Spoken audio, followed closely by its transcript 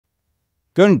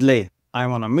Currently,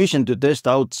 I'm on a mission to test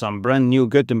out some brand new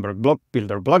Gutenberg block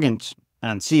builder plugins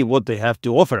and see what they have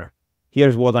to offer.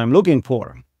 Here's what I'm looking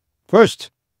for. First,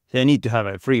 they need to have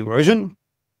a free version.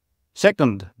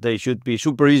 Second, they should be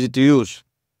super easy to use.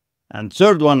 And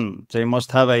third one, they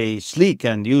must have a sleek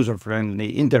and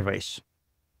user-friendly interface.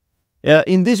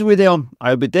 In this video,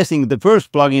 I'll be testing the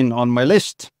first plugin on my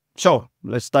list. So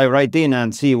let's dive right in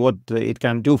and see what it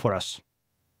can do for us.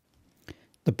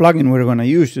 The plugin we're going to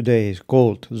use today is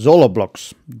called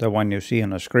ZoloBlocks, the one you see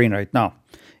on the screen right now.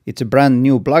 It's a brand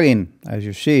new plugin, as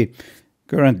you see.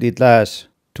 Currently it has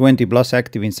 20 plus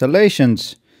active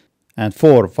installations and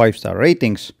 4 5-star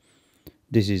ratings.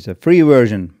 This is the free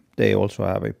version. They also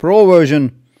have a pro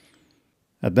version.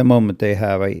 At the moment they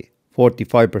have a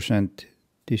 45%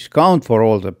 discount for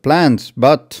all the plans,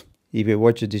 but if you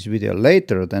watch this video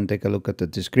later, then take a look at the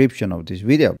description of this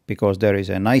video, because there is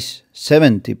a nice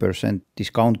 70%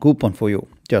 discount coupon for you.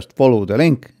 Just follow the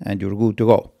link and you're good to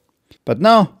go. But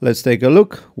now let's take a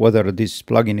look whether this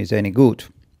plugin is any good.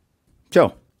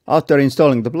 So after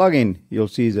installing the plugin, you'll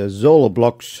see the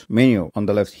ZoloBlocks menu on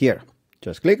the left here.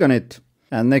 Just click on it,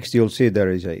 and next you'll see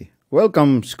there is a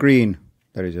welcome screen,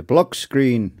 there is a block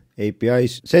screen,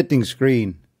 APIs settings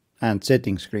screen, and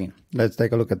settings screen. Let's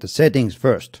take a look at the settings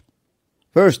first.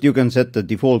 First, you can set the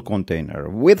default container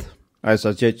width. I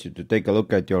suggest you to take a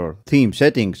look at your theme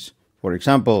settings. For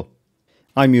example,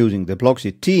 I'm using the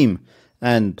Blocksy theme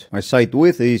and my site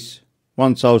width is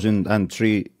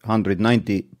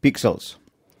 1390 pixels.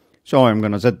 So I'm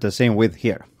going to set the same width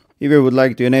here. If you would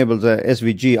like to enable the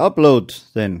SVG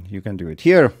upload, then you can do it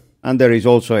here. And there is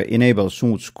also an enable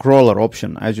smooth scroller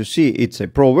option. As you see, it's a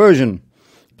pro version.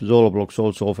 ZoloBlocks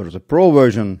also offers a pro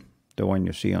version, the one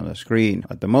you see on the screen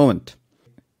at the moment.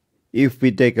 If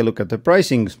we take a look at the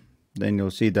pricings, then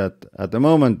you'll see that at the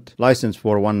moment, license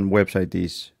for one website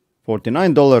is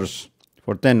 $49,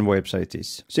 for 10 websites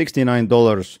is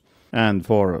 $69, and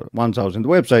for 1000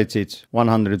 websites it's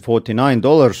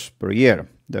 $149 per year.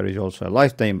 There is also a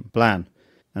lifetime plan,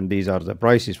 and these are the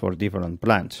prices for different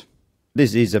plans.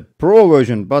 This is a pro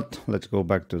version, but let's go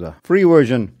back to the free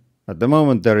version. At the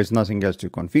moment there is nothing else to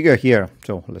configure here,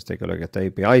 so let's take a look at the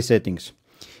API settings.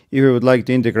 If you would like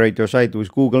to integrate your site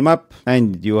with Google Map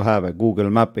and you have a Google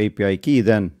Map API key,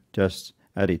 then just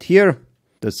add it here.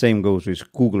 The same goes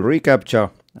with Google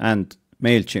reCAPTCHA and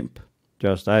MailChimp.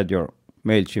 Just add your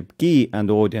MailChimp key and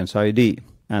audience ID.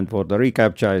 And for the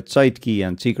reCAPTCHA, it's site key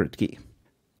and secret key.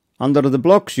 Under the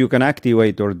blocks, you can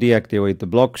activate or deactivate the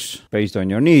blocks based on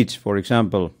your needs. For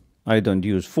example, I don't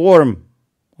use form,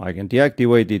 I can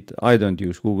deactivate it. I don't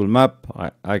use Google Map,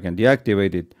 I can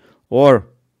deactivate it. Or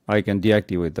I can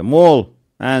deactivate them all,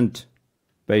 and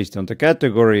based on the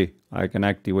category, I can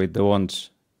activate the ones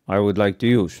I would like to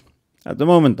use. At the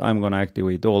moment, I'm going to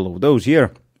activate all of those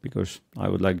here, because I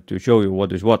would like to show you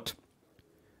what is what.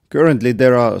 Currently,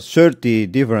 there are 30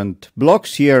 different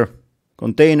blocks here.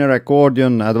 Container,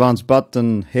 accordion, advanced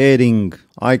button, heading,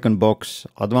 icon box,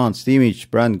 advanced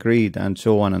image, brand grid, and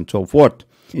so on and so forth.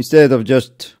 Instead of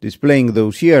just displaying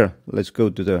those here, let's go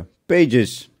to the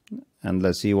pages and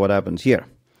let's see what happens here.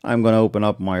 I'm going to open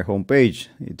up my home page.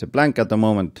 It's a blank at the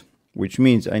moment, which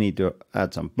means I need to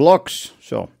add some blocks.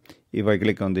 So if I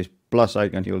click on this plus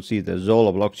icon, you'll see the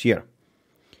ZoloBlocks here.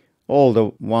 All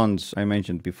the ones I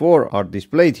mentioned before are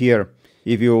displayed here.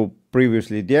 If you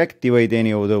previously deactivate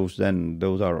any of those, then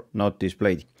those are not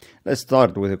displayed. Let's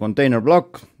start with a container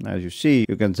block. As you see,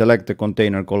 you can select the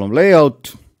container column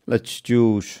layout. Let's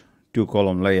choose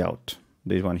 2-column layout,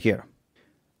 this one here.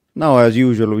 Now, as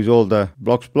usual with all the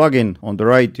blocks plugin, on the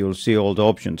right you'll see all the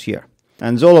options here.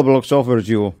 And ZoloBlocks offers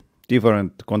you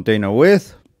different container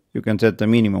width. You can set the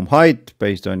minimum height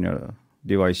based on your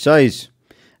device size,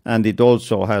 and it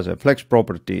also has a flex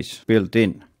properties built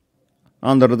in.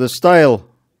 Under the style,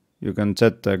 you can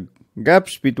set the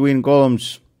gaps between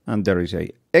columns, and there is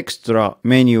a extra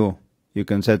menu. You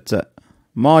can set the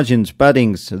margins,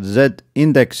 paddings, Z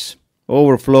index,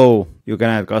 overflow. You can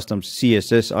add custom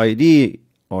CSS ID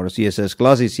or CSS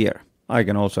classes here. I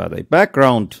can also add a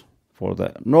background for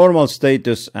the normal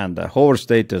status and the hover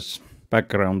status,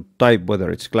 background type, whether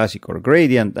it's classic or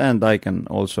gradient, and I can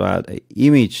also add an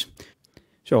image.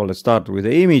 So let's start with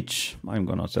the image. I'm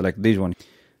gonna select this one.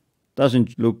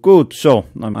 Doesn't look good, so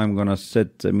I'm gonna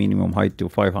set the minimum height to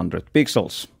 500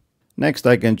 pixels. Next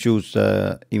I can choose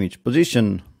image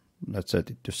position. Let's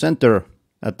set it to center.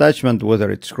 Attachment, whether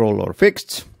it's scroll or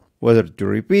fixed, whether to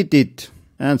repeat it,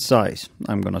 and size.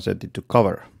 I'm gonna set it to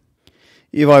cover.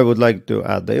 If I would like to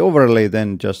add the overlay,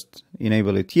 then just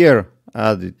enable it here,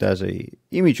 add it as a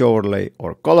image overlay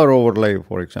or color overlay,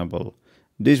 for example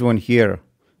this one here,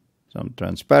 some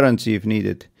transparency if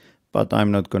needed, but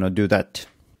I'm not gonna do that.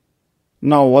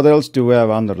 Now, what else do we have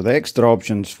under the extra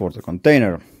options for the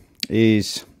container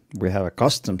is we have a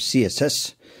custom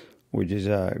CSS, which is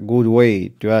a good way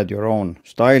to add your own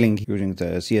styling using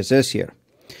the CSS here.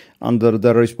 Under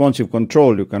the responsive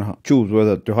control, you can choose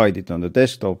whether to hide it on the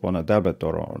desktop, on a tablet,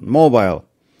 or on mobile.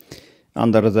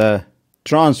 Under the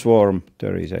transform,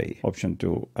 there is an option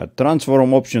to add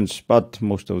transform options, but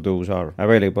most of those are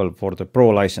available for the Pro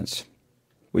license,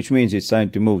 which means it's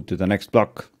time to move to the next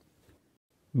block.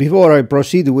 Before I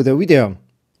proceed with the video,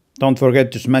 don't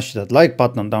forget to smash that like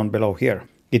button down below here.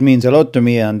 It means a lot to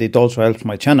me and it also helps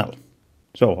my channel.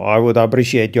 So I would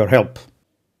appreciate your help.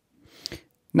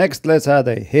 Next, let's add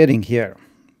a heading here.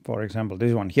 For example,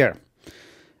 this one here.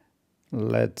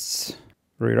 Let's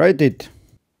rewrite it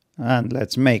and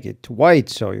let's make it white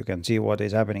so you can see what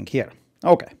is happening here.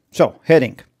 Okay, so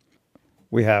heading.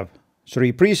 We have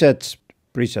 3 presets.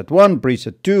 Preset 1,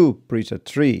 preset 2, preset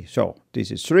 3. So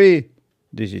this is 3,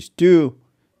 this is 2,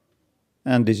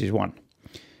 and this is 1.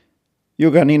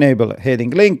 You can enable a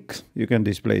heading link. You can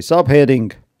display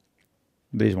subheading.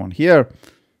 This one here.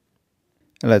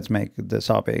 Let's make the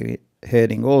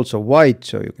subheading also white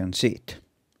so you can see it.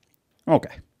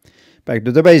 Okay, back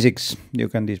to the basics. You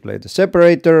can display the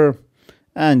separator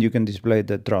and you can display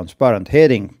the transparent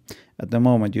heading. At the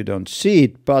moment you don't see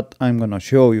it, but I'm gonna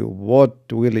show you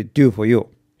what will it do for you.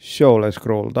 So let's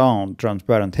scroll down,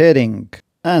 transparent heading,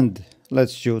 and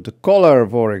let's choose the color,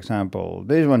 for example,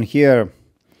 this one here.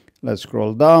 Let's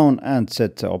scroll down and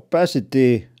set the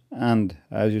opacity, and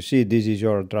as you see, this is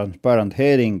your transparent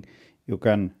heading. You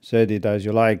can set it as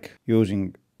you like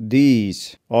using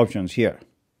these options here.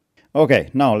 Okay,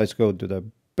 now let's go to the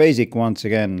basic once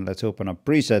again. Let's open up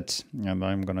presets, and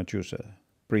I'm gonna choose a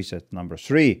preset number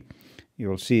 3.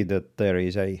 You'll see that there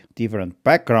is a different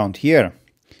background here,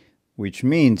 which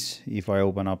means if I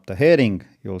open up the heading,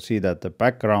 you'll see that the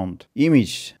background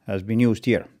image has been used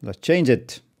here. Let's change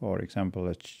it. For example,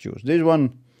 let's choose this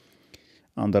one.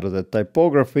 Under the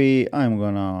typography, I'm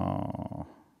gonna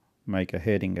make a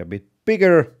heading a bit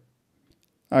bigger.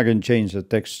 I can change the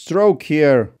text stroke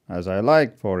here as I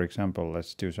like. For example,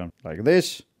 let's do something like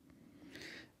this.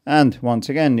 And once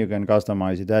again, you can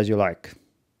customize it as you like.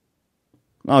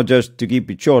 Now, just to keep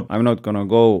it short, I'm not gonna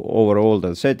go over all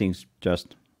the settings,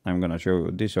 just I'm gonna show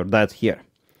you this or that here.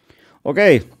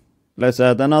 Okay, let's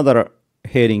add another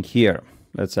heading here.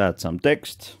 Let's add some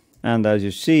text. And as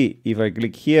you see, if I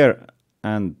click here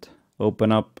and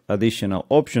open up additional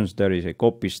options, there is a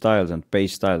copy styles and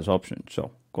paste styles option. So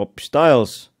copy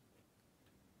styles,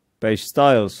 paste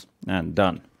styles, and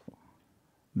done.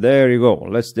 There you go.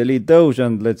 Let's delete those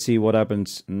and let's see what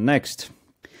happens next.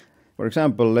 For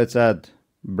example, let's add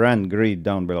brand grid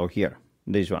down below here,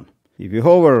 this one. If you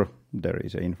hover, there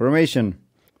is information.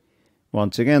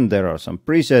 Once again, there are some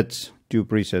presets, 2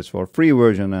 presets for free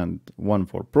version and 1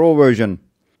 for pro version.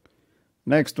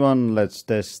 Next one, let's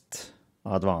test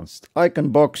advanced icon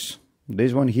box,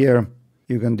 this one here.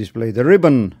 You can display the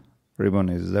ribbon. Ribbon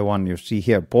is the one you see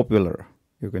here, popular.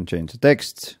 You can change the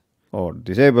text or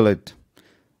disable it,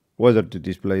 whether to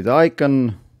display the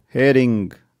icon,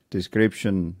 heading,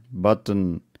 description,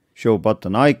 button, show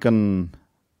button icon,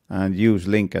 and use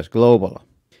link as global.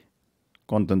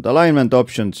 Content alignment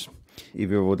options. If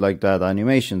you would like to add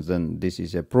animations, then this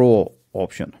is a pro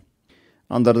option.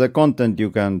 Under the content,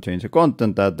 you can change the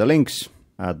content, add the links,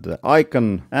 add the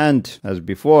icon, and as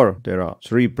before, there are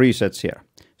 3 presets here.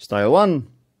 Style 1,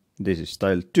 this is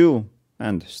style 2,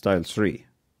 and style 3,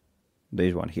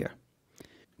 this one here.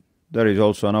 There is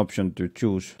also an option to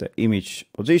choose the image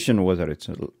position, whether it's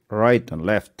right and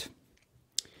left.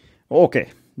 Okay,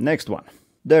 next one.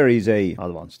 There is a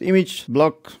advanced image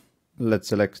block. Let's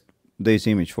select this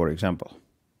image, for example.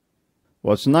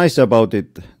 What's nice about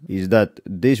it is that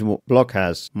this block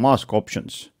has mask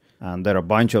options, and there are a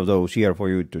bunch of those here for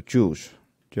you to choose.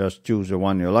 Just choose the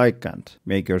one you like and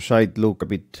make your site look a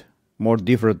bit more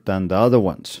different than the other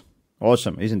ones.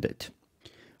 Awesome, isn't it?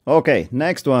 Okay,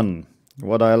 next one.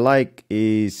 What I like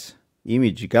is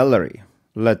image gallery.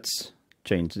 Let's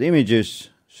change the images.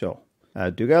 So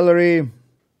add to gallery.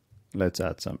 Let's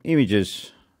add some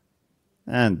images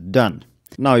and done.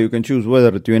 Now you can choose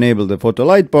whether to enable the photo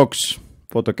lightbox,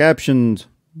 photo captions.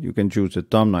 You can choose the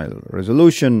thumbnail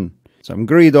resolution, some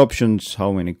grid options,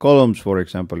 how many columns. For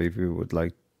example, if you would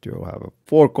like to have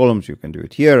 4 columns, you can do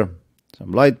it here.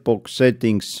 Some lightbox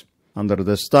settings. Under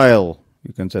the style,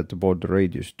 you can set the border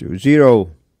radius to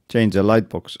 0, change the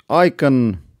lightbox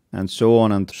icon, and so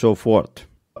on and so forth.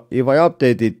 If I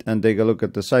update it and take a look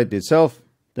at the site itself,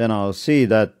 then I'll see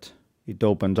that it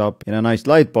opens up in a nice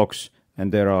lightbox,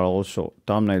 and there are also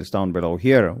thumbnails down below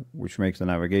here, which makes the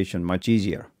navigation much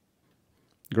easier.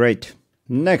 Great.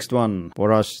 Next one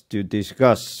for us to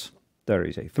discuss. There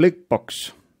is a flick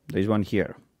box. This one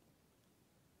here.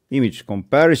 Image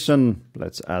comparison.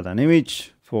 Let's add an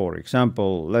image. For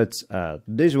example, let's add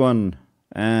this one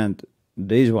and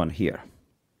this one here.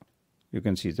 You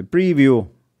can see the preview.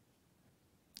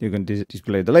 You can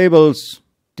display the labels,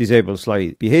 disable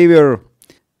slide behavior.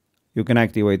 You can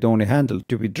activate only handle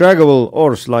to be draggable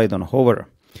or slide on hover.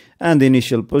 And the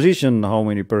initial position, how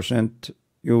many %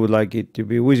 you would like it to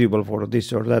be visible for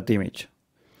this or that image.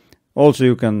 Also,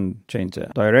 you can change the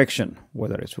direction,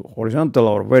 whether it's horizontal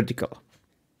or vertical.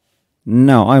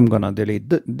 Now I'm gonna delete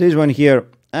this one here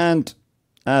and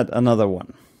add another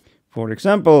one. For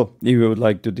example, if you would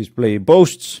like to display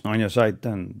posts on your site,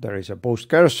 then there is a post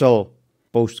carousel,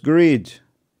 post grid,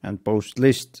 and post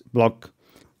list block.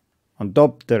 On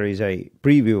top there is a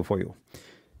preview for you.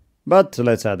 But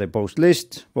let's add a post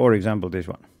list, for example this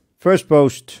one. First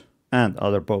post and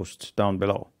other posts down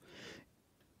below.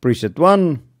 Preset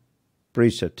 1,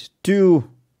 preset 2,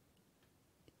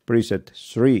 preset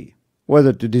 3.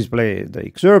 Whether to display the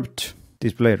excerpt,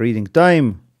 display reading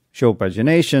time, show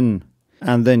pagination,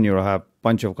 and then you'll have a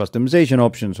bunch of customization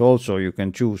options. Also, you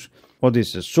can choose what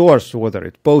is the source, whether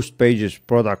it's post, pages,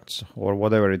 products, or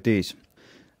whatever it is.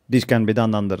 This can be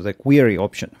done under the query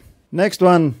option. Next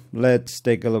one, let's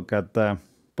take a look at the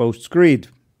post grid.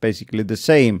 Basically the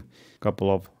same.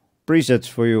 Couple of presets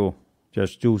for you.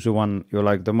 Just choose the one you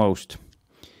like the most.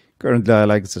 Currently I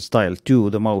like the style 2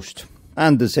 the most.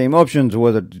 And the same options,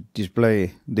 whether to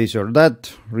display this or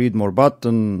that, read more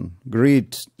button,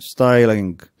 grid,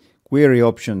 styling, query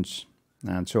options,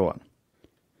 and so on.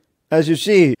 As you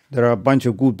see, there are a bunch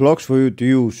of good blocks for you to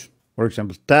use. For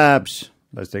example, tabs.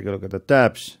 Let's take a look at the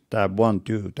tabs. Tab 1,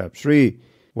 2, tab 3,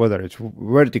 whether it's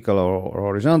vertical or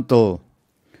horizontal.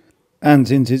 And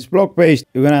since it's block-based,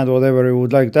 you can add whatever you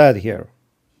would like to add here.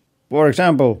 For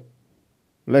example,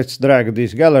 let's drag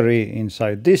this gallery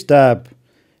inside this tab.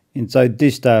 Inside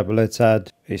this tab, let's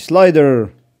add a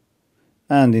slider.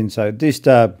 And inside this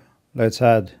tab, let's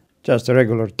add just a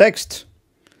regular text.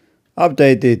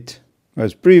 Update it.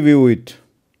 Let's preview it.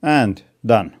 And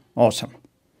done. Awesome.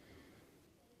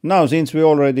 Now, since we're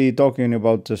already talking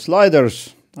about the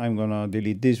sliders, I'm gonna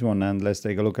delete this one and let's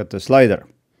take a look at the slider.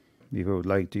 If you would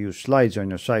like to use slides on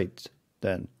your site,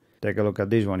 then take a look at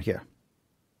this one here.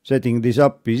 Setting this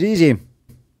up is easy.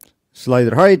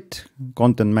 Slider height,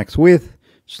 content max width,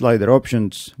 slider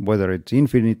options, whether it's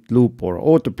infinite loop or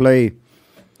autoplay,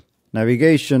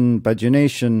 navigation,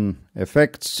 pagination,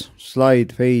 effects,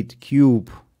 slide, fade,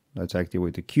 cube. Let's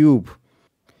activate the cube.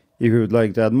 If you would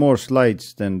like to add more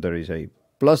slides, then there is a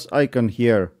plus icon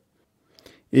here.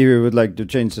 If you would like to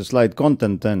change the slide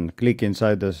content, then click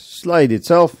inside the slide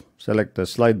itself, select the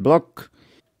slide block.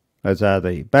 Let's add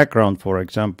a background, for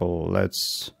example.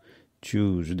 Let's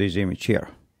choose this image here.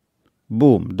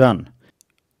 Boom, done.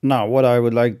 Now, what I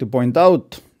would like to point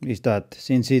out is that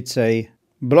since it's a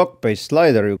block-based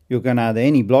slider, you can add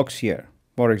any blocks here.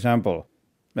 For example,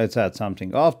 let's add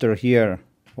something after here.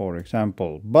 For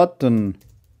example, button.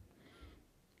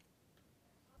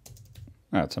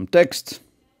 Add some text.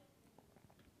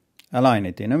 Align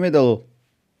it in the middle.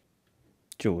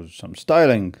 Choose some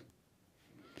styling.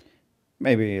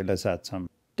 Maybe let's add some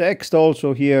text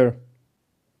also here.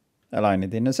 Align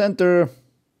it in the center.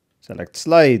 Select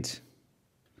slide.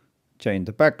 Change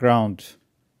the background.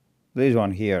 This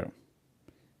one here.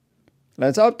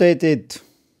 Let's update it.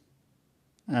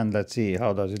 And let's see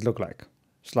how does it look like.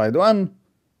 Slide 1,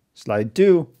 slide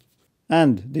 2.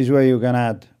 And this way you can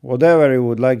add whatever you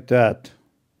would like to add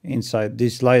inside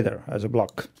this slider as a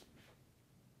block.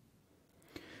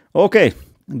 Okay,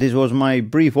 this was my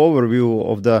brief overview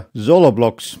of the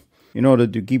ZoloBlocks. In order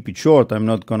to keep it short, I'm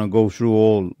not gonna go through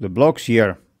all the blocks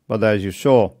here, but as you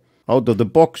saw, out of the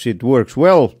box it works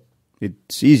well,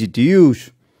 it's easy to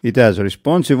use, it has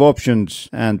responsive options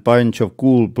and bunch of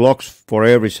cool blocks for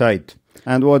every site.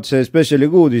 And what's especially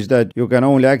good is that you can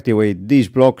only activate these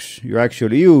blocks you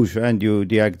actually use and you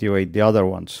deactivate the other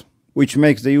ones, which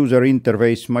makes the user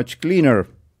interface much cleaner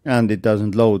and it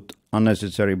doesn't load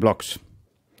unnecessary blocks.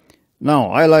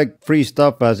 Now, I like free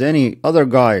stuff as any other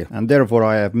guy, and therefore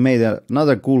I have made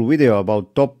another cool video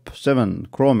about top 7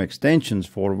 Chrome extensions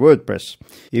for WordPress.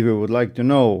 If you would like to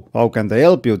know how can they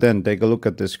help you, then take a look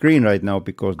at the screen right now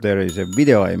because there is a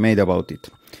video I made about it.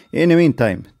 In the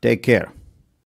meantime, take care.